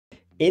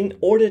In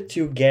order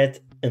to get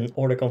an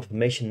order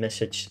confirmation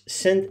message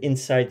sent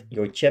inside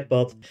your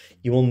chatbot,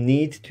 you will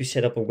need to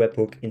set up a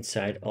webhook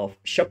inside of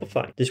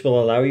Shopify. This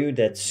will allow you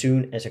that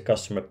soon as a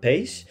customer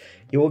pays,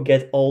 you will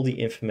get all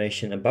the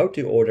information about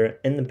the order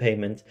and the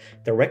payment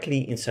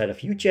directly inside of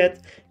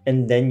UChat,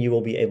 and then you will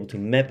be able to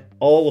map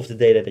all of the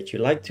data that you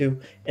like to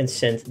and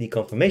send the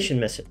confirmation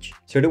message.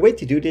 So the way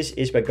to do this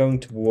is by going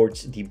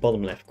towards the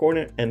bottom left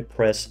corner and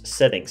press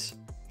Settings.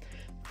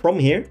 From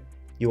here,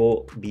 you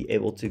will be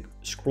able to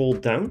scroll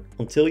down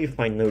until you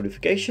find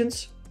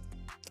notifications.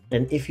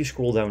 And if you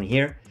scroll down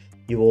here,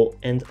 you will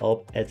end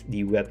up at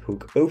the webhook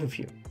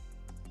overview.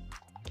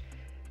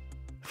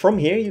 From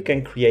here, you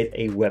can create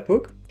a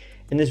webhook,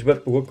 and this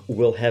webhook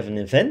will have an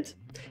event,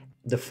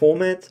 the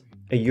format,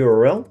 a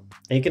URL,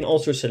 and you can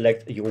also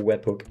select your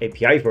webhook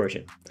API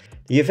version.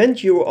 The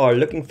event you are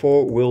looking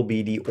for will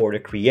be the order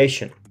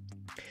creation.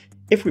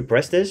 If we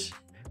press this,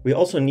 we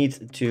also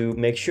need to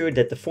make sure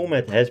that the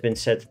format has been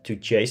set to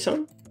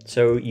JSON.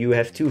 So you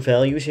have two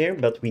values here,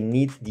 but we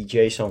need the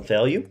JSON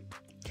value.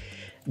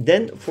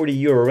 Then for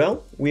the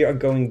URL, we are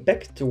going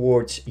back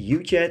towards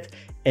UChat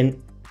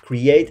and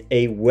create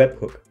a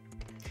webhook.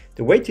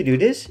 The way to do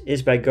this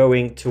is by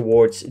going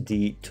towards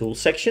the Tools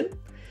section,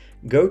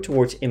 go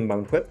towards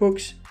Inbound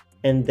Webhooks,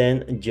 and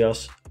then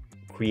just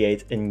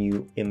create a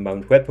new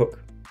inbound webhook.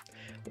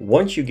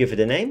 Once you give it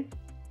a name,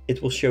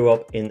 it will show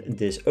up in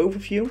this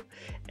overview,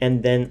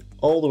 and then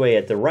all the way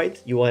at the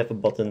right you will have a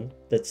button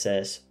that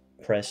says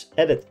press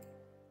edit.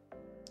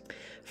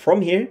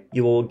 From here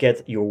you will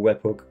get your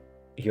webhook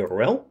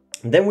URL.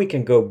 Then we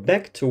can go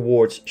back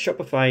towards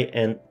Shopify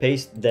and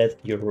paste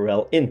that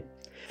URL in.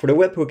 For the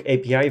webhook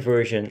API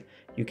version,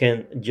 you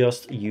can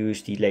just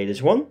use the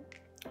latest one.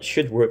 It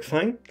should work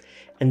fine.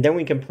 And then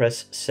we can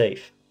press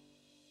save.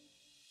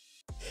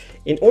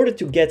 In order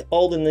to get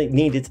all the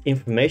needed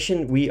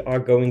information, we are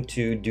going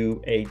to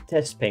do a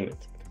test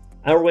payment.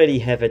 I already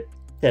have a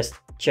test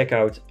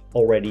checkout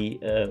already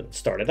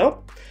started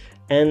up.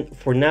 And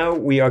for now,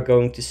 we are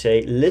going to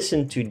say,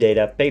 listen to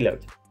data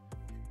payload.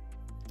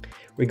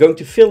 We're going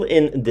to fill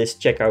in this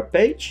checkout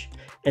page,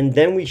 and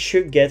then we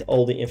should get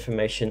all the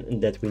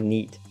information that we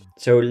need.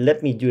 So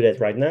let me do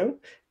that right now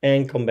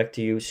and come back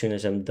to you as soon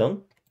as I'm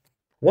done.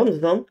 Once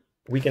done,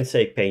 we can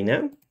say pay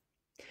now.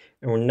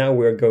 And now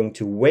we're going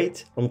to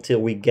wait until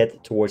we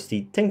get towards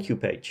the thank you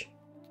page.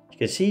 You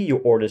can see your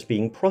order is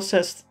being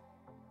processed.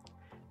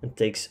 It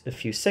takes a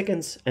few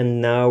seconds, and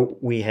now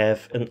we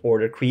have an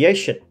order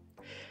creation.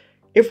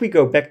 If we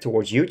go back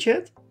towards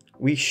UChat,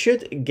 we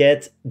should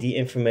get the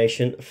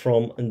information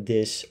from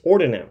this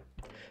order now.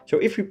 So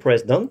if we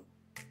press done,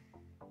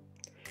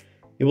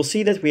 you will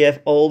see that we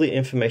have all the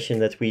information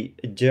that we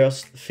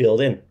just filled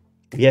in.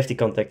 We have the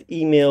contact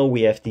email,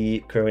 we have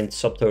the current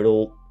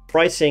subtotal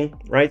pricing,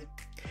 right?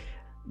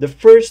 The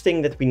first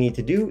thing that we need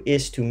to do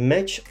is to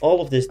match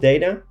all of this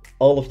data,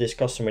 all of this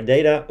customer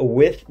data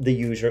with the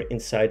user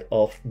inside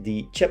of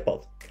the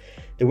chatbot.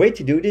 The way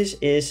to do this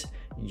is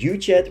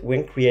UChat,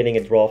 when creating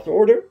a draft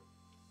order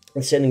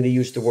and sending the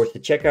user towards the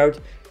checkout,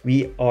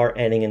 we are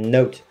adding a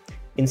note.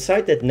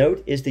 Inside that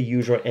note is the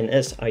user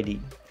NS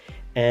ID.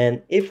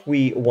 And if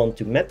we want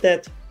to map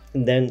that,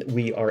 then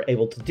we are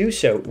able to do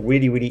so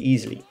really, really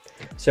easily.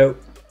 So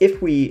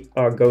if we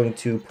are going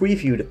to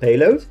preview the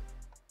payload,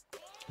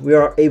 we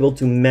are able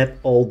to map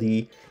all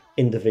the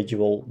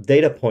individual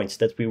data points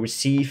that we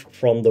receive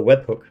from the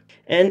webhook.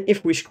 And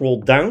if we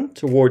scroll down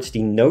towards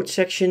the note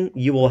section,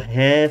 you will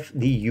have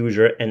the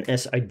user and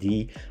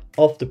SID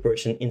of the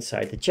person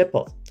inside the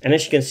chatbot. And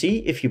as you can see,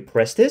 if you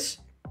press this,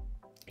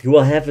 you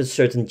will have a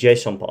certain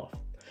JSON path.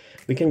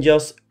 We can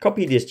just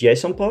copy this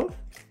JSON path,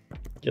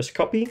 just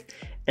copy,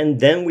 and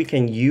then we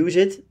can use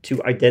it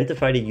to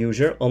identify the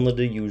user under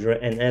the user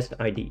and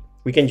SID.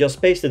 We can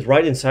just paste it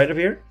right inside of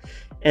here,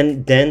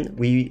 and then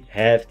we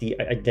have the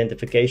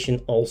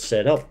identification all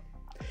set up.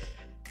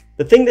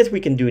 The thing that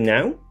we can do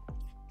now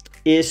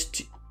is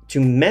to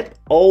map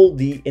all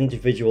the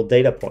individual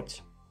data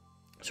points.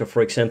 So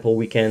for example,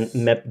 we can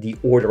map the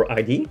order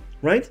ID,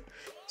 right?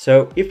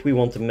 So if we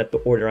want to map the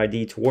order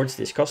ID towards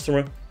this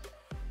customer,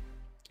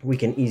 we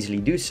can easily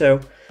do so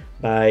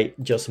by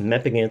just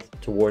mapping it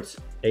towards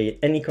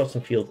any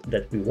custom field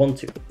that we want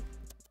to.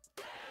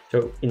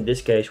 So in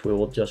this case, we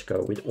will just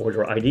go with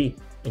order ID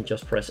and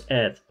just press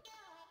add.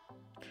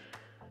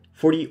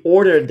 For the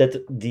order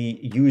that the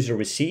user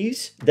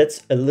receives,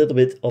 that's a little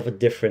bit of a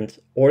different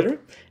order,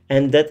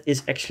 and that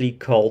is actually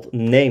called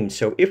name.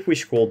 So if we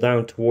scroll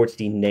down towards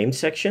the name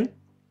section,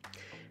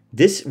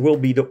 this will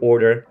be the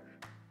order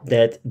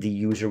that the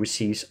user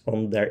receives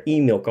on their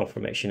email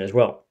confirmation as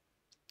well.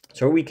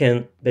 So we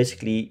can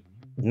basically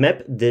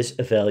map this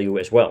value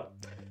as well.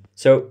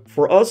 So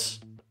for us,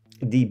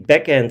 the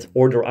backend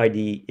order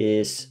ID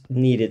is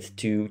needed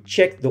to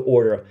check the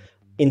order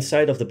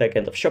inside of the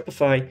backend of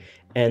Shopify,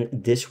 and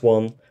this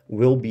one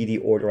will be the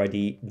order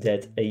ID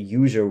that a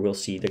user will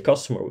see, the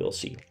customer will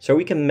see. So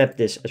we can map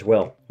this as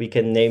well. We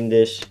can name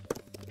this,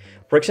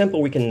 for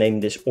example, we can name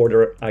this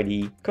order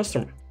ID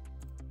customer.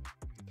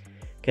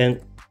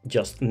 Can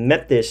just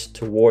map this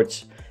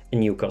towards a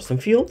new custom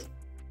field.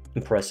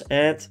 and press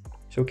add.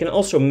 So we can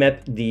also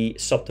map the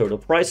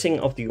subtotal pricing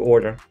of the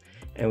order,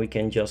 and we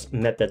can just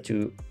map that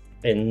to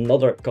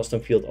another custom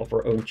field of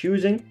our own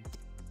choosing.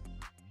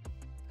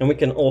 And we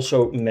can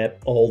also map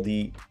all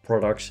the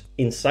products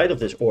inside of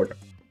this order,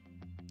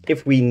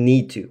 if we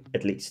need to,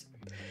 at least.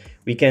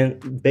 We can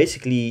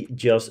basically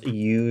just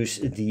use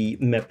the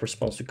map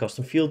response to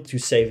custom field to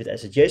save it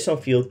as a JSON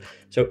field.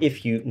 So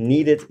if you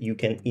need it, you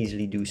can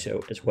easily do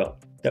so as well.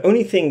 The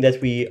only thing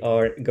that we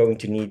are going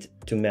to need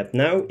to map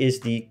now is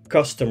the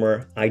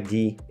customer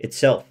ID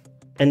itself.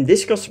 And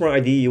this customer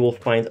ID you will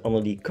find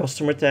under the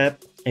customer tab,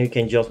 and you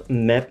can just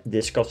map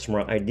this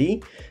customer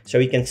ID. So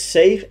you can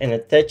save and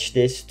attach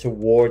this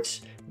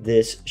towards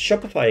this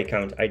Shopify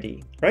account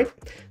ID, right?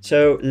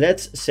 So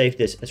let's save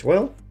this as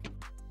well.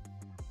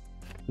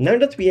 Now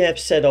that we have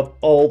set up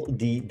all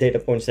the data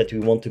points that we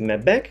want to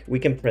map back, we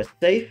can press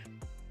save.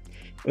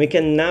 We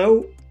can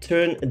now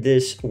turn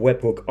this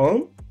webhook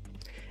on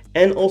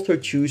and also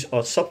choose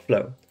our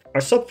subflow.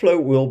 Our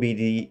subflow will be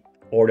the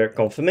order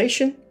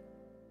confirmation.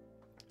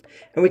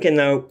 And we can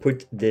now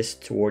put this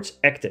towards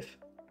active.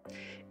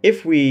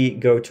 If we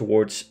go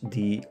towards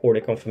the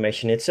order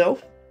confirmation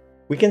itself,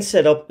 we can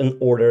set up an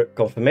order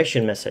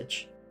confirmation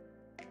message.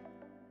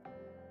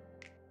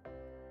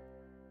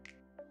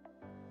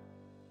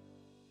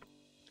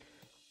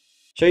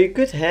 So you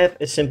could have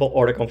a simple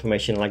order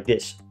confirmation like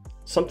this.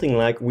 Something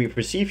like, we've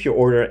received your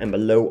order and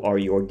below are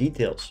your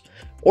details.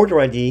 Order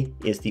ID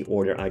is the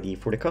order ID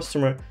for the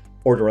customer.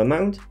 Order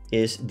amount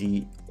is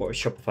the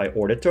Shopify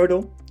order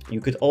total.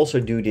 You could also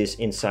do this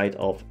inside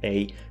of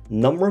a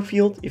number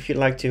field if you'd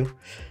like to.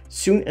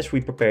 Soon as we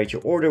prepared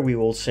your order, we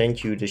will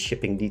send you the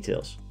shipping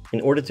details.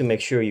 In order to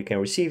make sure you can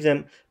receive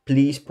them,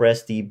 please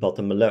press the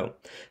button below.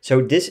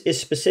 So this is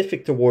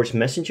specific towards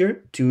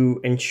Messenger to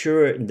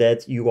ensure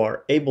that you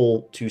are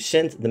able to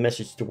send the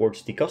message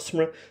towards the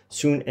customer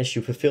soon as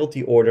you fulfilled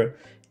the order,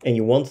 and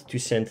you want to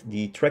send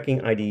the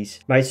tracking IDs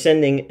by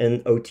sending an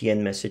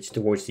OTN message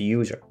towards the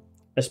user.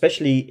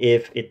 Especially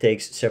if it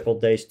takes several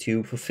days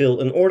to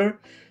fulfill an order,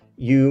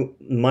 you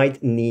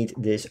might need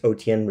this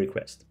OTN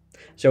request.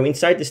 So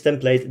inside this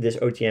template, this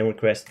OTN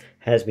request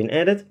has been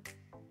added.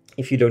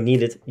 If you don't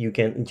need it, you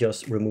can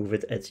just remove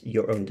it at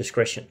your own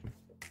discretion.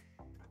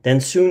 Then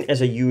soon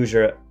as a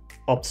user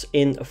opts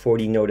in for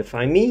the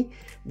notify me,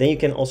 then you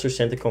can also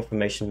send a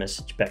confirmation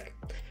message back.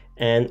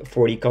 And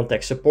for the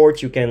contact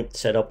support, you can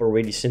set up a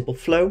really simple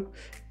flow,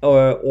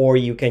 or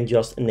you can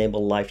just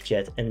enable live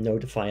chat and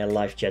notify a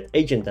live chat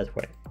agent that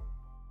way.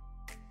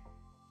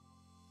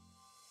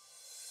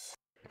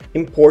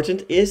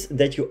 Important is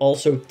that you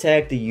also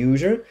tag the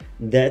user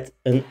that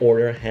an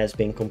order has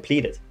been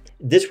completed.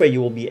 This way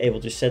you will be able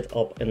to set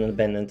up an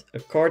abandoned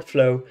cart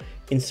flow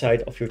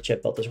inside of your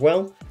chatbot as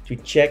well to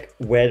check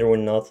whether or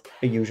not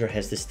a user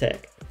has this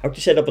tag. How to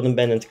set up an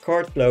abandoned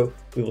cart flow,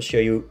 we will show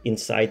you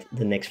inside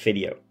the next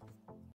video.